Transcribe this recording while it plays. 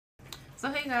So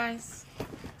hey guys,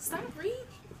 stop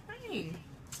reading.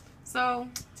 So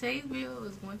today's video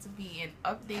is going to be an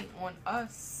update on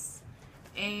us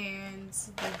and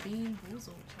the Being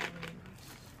Boozled challenge.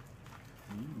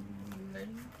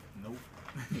 Nope.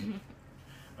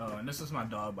 And this is my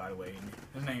dog, by the way.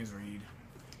 His name is Reed.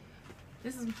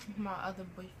 This is my other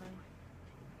boyfriend.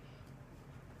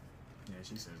 Yeah,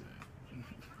 she says it. Yes.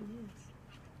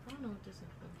 I don't know what this is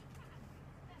for.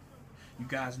 You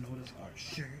guys notice our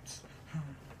shirts?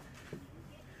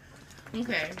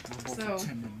 Okay, we're both so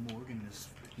attending Morgan this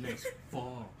next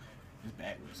fall. It's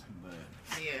backwards, but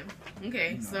yeah.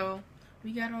 Okay, you know. So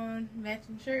we got on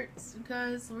matching shirts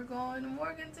because we're going to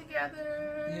Morgan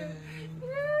together. Yay.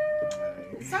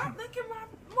 Yay. Stop licking my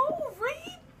move,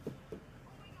 Reed.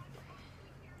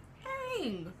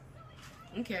 Dang.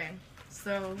 Okay,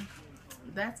 so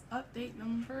that's update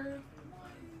number 1.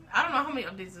 I don't know how many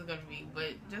updates it's gonna be,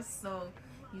 but just so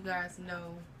you guys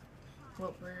know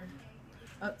what we're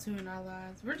up to in our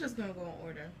lives, we're just gonna go in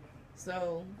order.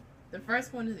 So the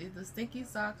first one is either Stinky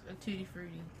Socks or Tutti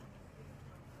Frutti.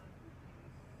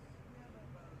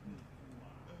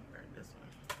 This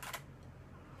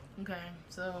one. Okay,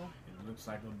 so it looks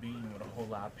like a bean with a whole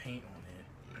lot of paint on it.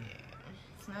 Yeah,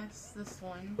 so that's this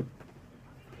one.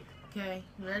 Okay,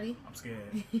 you ready? I'm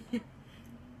scared. You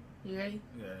ready?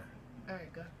 Yeah.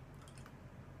 Alright, go.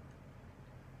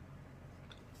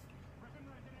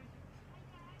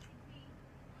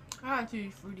 Ah, Tutti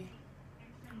Frutti.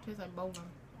 It tastes like boba.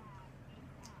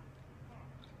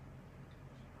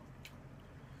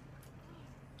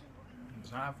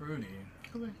 It's not fruity.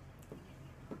 Come here.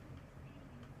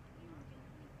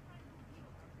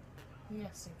 You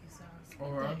got stinky sauce.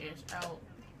 Or Get that itch out.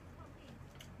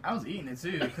 I was eating it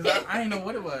too, because I didn't know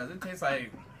what it was. It tastes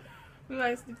like, You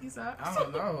like stinky sauce? I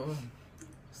don't know.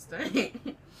 Stink.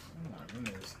 Oh my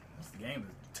goodness. This game is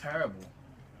terrible.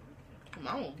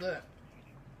 Mine was good.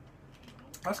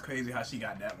 That's crazy how she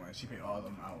got that one. She paid all of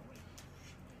them out.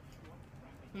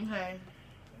 Okay.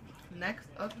 Next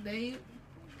update.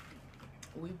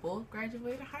 We both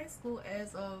graduated high school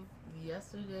as of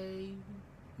yesterday.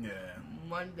 Yeah.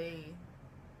 Monday,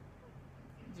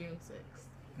 June 6th.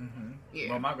 Yeah.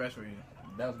 Well, my graduation.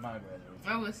 That was my graduation.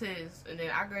 That was his. And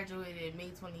then I graduated May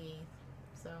 28th.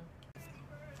 So.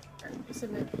 It's a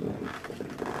bit.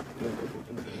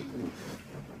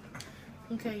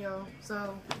 Okay, y'all.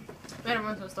 So, better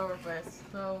run to the store real fast.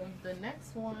 So, the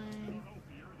next one.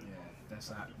 Yeah, that's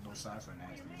not, those socks are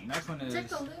nasty. The next one is. Take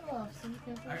the lid off so you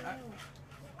can find out.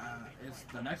 It's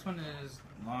the next one is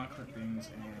lawn clippings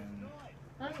and.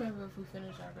 I don't remember if we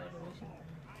finished our graduation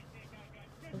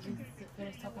thing. Did we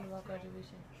finish talking about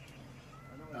graduation?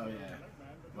 Oh yeah.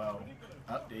 Well,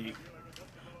 update.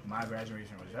 My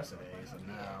graduation was yesterday, so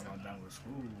now I'm done with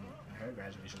school. And her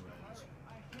graduation was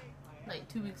Like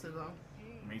 2 weeks ago.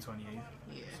 May 28th.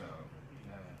 Yeah. So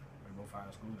yeah, we're both out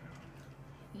of school now.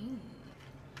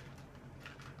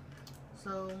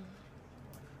 So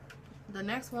the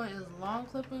next one is lawn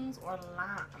clippings or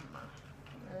lime.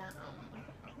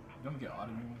 You want me to get all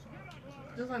the new ones?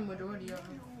 Just like majority of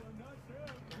them.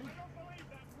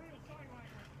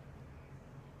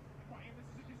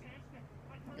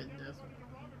 Get this one.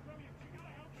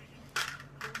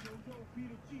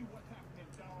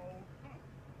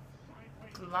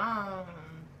 Lime.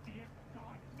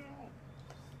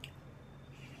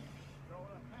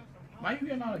 Why you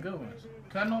getting all the good ones?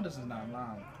 Cause I know this is not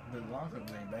lime. The lawn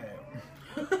clippings ain't bad.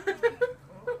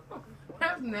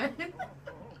 That's nasty.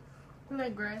 Isn't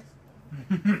that grass?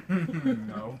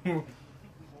 No.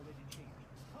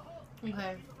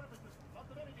 Okay.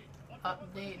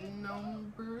 Update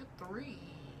number 3.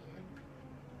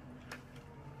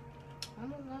 I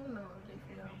don't know no update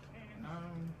for y'all. I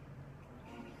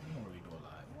don't really do a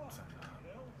lot.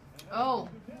 Oh,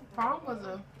 prom was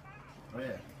a. Oh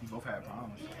yeah, you both had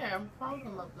problems. Yeah, prom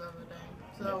came up the other day.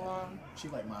 So she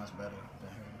liked mine's better than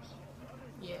hers.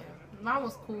 yeah, mine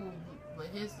was cool, but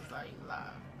his is like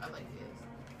live. I like his.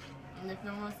 And if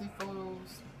you want to see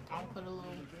photos, I'll put a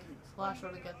little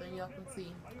slideshow together and y'all can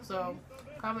see. So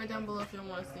comment down below if you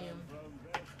want to see them.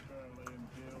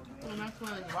 The next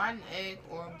one is rotten egg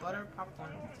or butter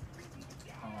popcorn.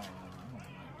 I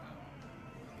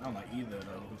don't like either of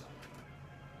those.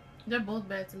 They're both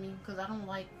bad to me because I don't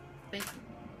like fake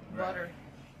butter.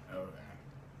 Okay.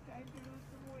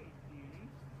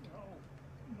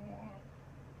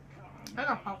 I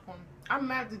got popcorn. I'm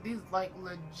mad that these like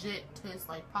legit taste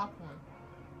like popcorn.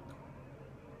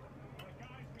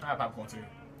 I have popcorn too.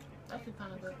 That's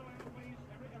kind of good.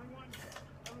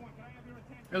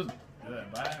 It was good,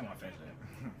 but I didn't want to finish it.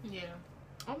 Yeah.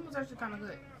 Almost actually kind of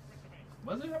good.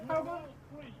 Was it a popcorn?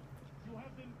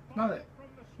 No, that.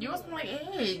 Yours smell like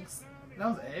eggs. That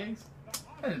was eggs?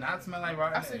 That did not smell like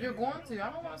rotten I said eggs. you're going to. I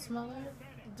don't want to smell it.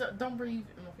 Don't breathe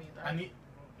in my face. I need...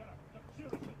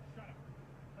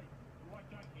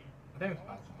 I think it's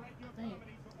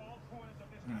popcorn.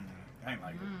 I ain't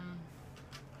like it.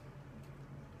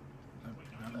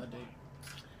 Another date?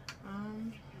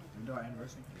 We do our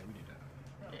anniversary? Yeah, we did that.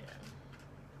 Yeah.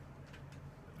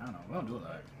 I don't know. We don't do a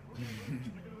lot.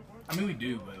 I mean, we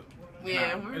do, but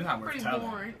Yeah, it's we're not worth pretty telling.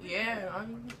 boring. Yeah.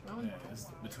 Yeah, it's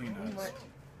between us.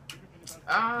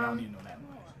 I don't need to know that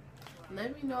much. Let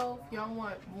me know if y'all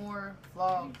want more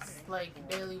vlogs, like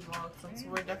daily vlogs, since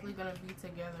we're definitely gonna be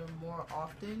together more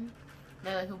often.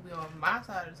 Now that he'll be on my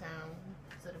side of town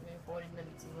instead of being 40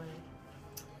 minutes away.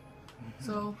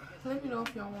 So let me know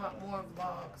if y'all want more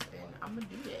vlogs, and I'm gonna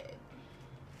do that.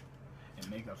 And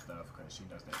makeup stuff, because she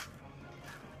does that too.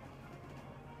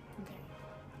 Okay.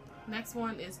 Next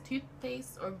one is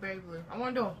toothpaste or berry blue. I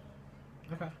want to do them.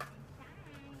 Okay.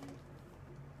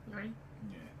 You ready?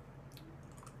 Yeah.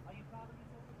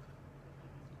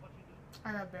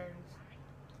 I got berries.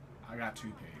 I got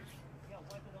toothpaste.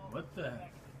 What the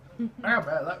heck? I got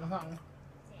bad luck or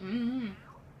something.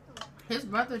 His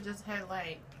brother just had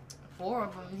like 4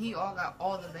 of them, and he all got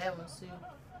all the bad ones too.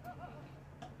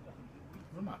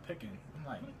 What am I picking? I'm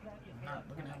like, not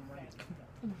looking at them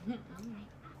right.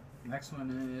 Next one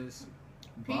is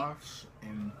Peach. Bosch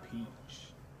and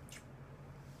Peach.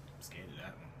 I'm scared of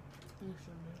that You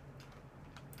should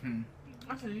one. be.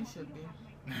 I said you should be.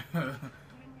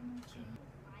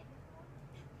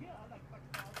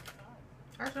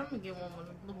 Actually, I'm gonna get one with a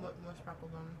little bit more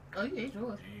sparkles on it. Oh, you ate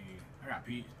yours. Hey, I got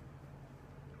Peach.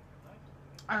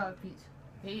 I got peach.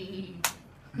 Hey.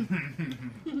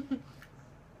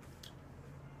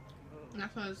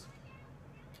 Next one is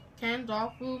canned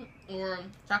dog food or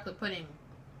chocolate pudding.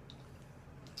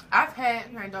 I've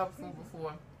had canned dog food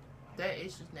before. That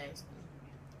is just nasty.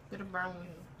 Get a brown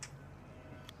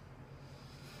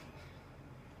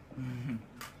one.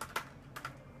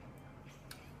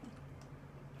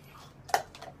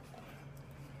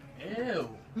 Ew.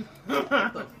 What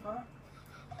the fuck?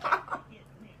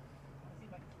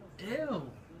 Ew.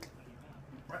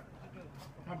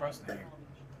 My breath stank.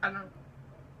 I know.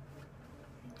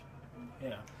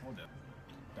 Yeah, hold up.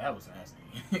 That was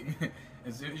nasty.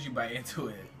 As soon as you bite into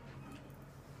it.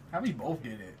 How we both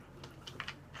did it?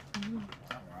 Something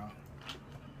wrong.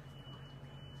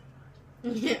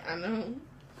 Yeah, I know.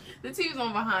 The TV's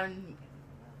on behind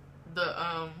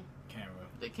the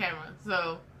camera,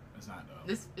 so It's not though.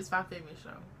 this is my favorite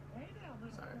show.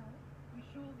 Sorry.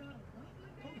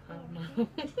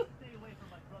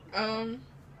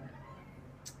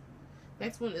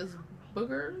 Next one is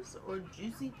boogers or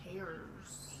juicy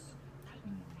pears.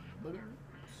 Boogers.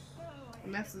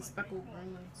 And that's the speckled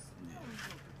greens.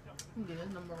 Let me get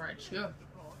this number right here.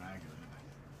 I get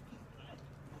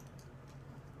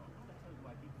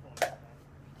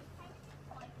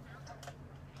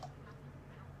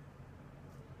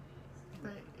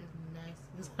That is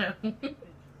nasty as hell.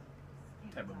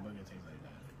 What type of booger tastes like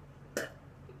that?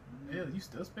 Ew, you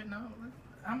still spitting out?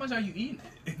 How much are you eating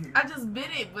it? I just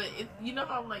bit it, but it, you know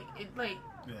how like it like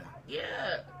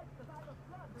yeah.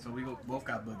 So we both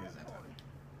got boogers that time.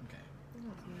 Okay.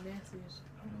 That's nasty as shit.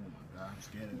 Oh my god, I'm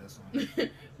scared of this one.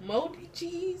 Moldy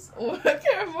cheese or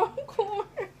caramel corn.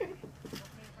 I don't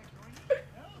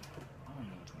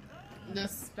know which one that is. The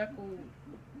speckled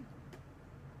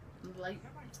light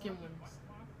skin ones.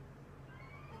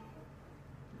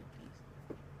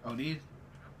 Oh, these? Yeah,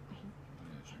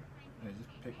 sure. Yeah,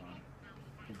 just pick one.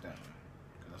 Pick that one.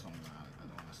 Because that's the only one I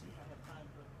don't want to see.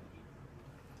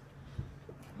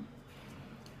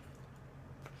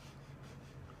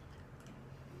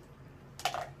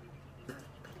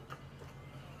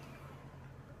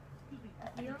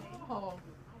 Yo.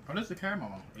 Oh, this is the caramel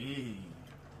one. Hey.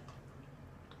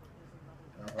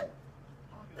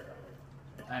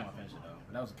 I ain't gonna finish it though,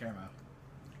 but that was a caramel.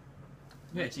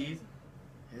 You had cheese?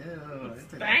 Ew,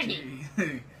 it's Dang. cheese.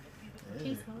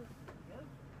 Cheese.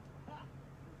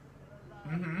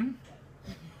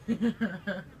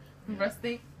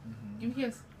 Rusty, give me a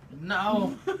kiss.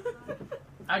 No.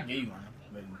 I gave you one,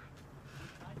 but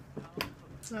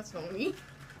That's funny.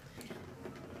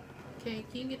 Okay,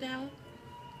 can you get down?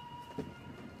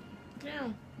 Get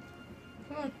down.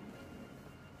 Come on.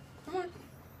 Come on.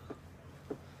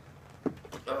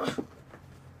 Ugh.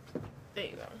 There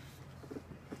you go.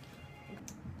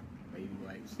 baby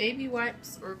wipes. Baby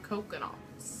wipes or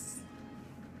coconuts?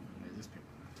 Yeah, just pick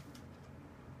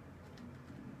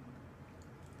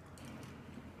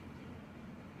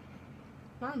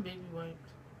one. Mine baby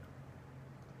wipes.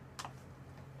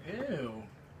 Ew.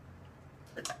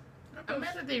 I'm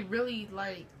mad that they really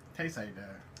like. Tastes like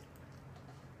that.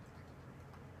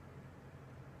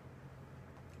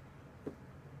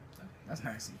 That's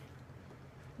nasty.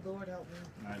 Lord help me.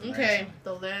 Right, Okay,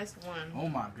 the last one. Oh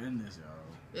my goodness,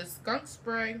 yo. Is skunk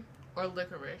spray or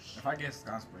licorice? If I get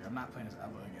skunk spray, I'm not playing this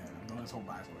ever again. I'm doing this whole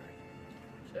box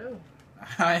way. Sure.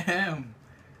 I am.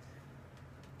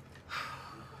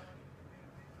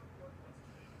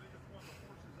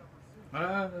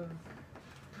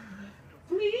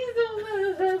 Please don't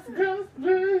let us go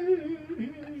through.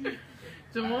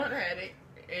 Jamon had it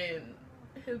and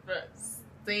his breath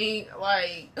stink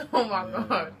like, oh my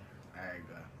god. There you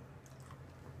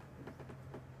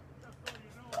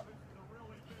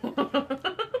go.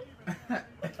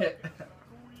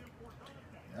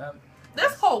 Yep.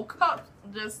 This whole cup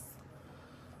just,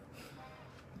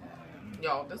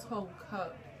 y'all, this whole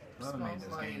cup Whoever made smells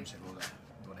this like. game should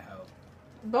go to hell.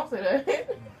 Don't say that.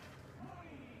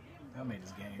 Whoever made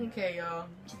this game Okay, y'all.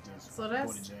 should just So go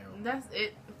that's to jail.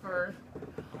 it for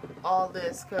all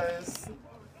this, cause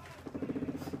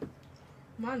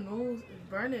my nose is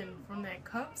burning from that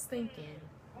cup stinking.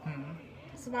 Hmm.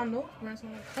 So my nose burns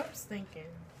from the cup stinking.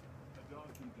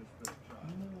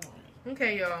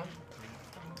 Okay, y'all.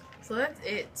 So that's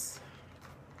it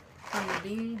from the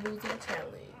Bean Boozled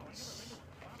Challenge.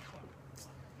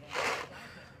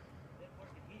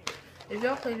 If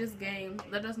y'all play this game,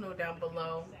 let us know down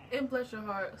below. And bless your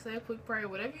heart. Say a quick prayer.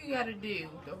 Whatever you gotta do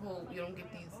to hope you don't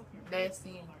get these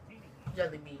nasty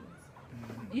jelly beans.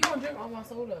 You gonna drink all my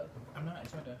soda. I'm not.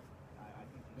 It's right there.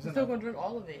 You're still gonna drink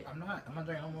all of it. I'm not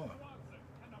drinking no more.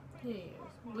 Yeah.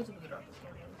 Wait till we get off this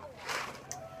camera.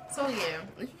 So yeah,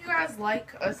 if you guys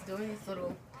like us doing these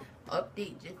little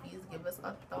update jiffies, give us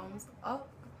a thumbs up.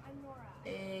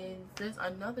 And there's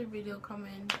another video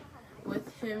coming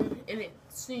with him in it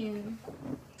soon.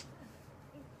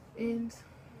 And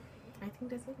I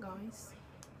think that's it, guys.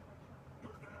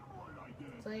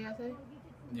 So you gotta say?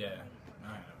 Yeah.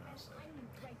 I ain't nothing else to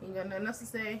say. You ain't got nothing else to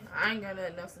say? I ain't got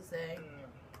nothing else to say.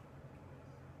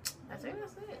 I think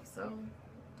that's it. So,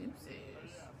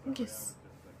 deuces. Kiss.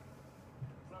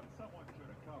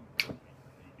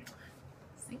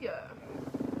 See ya.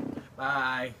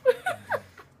 Bye.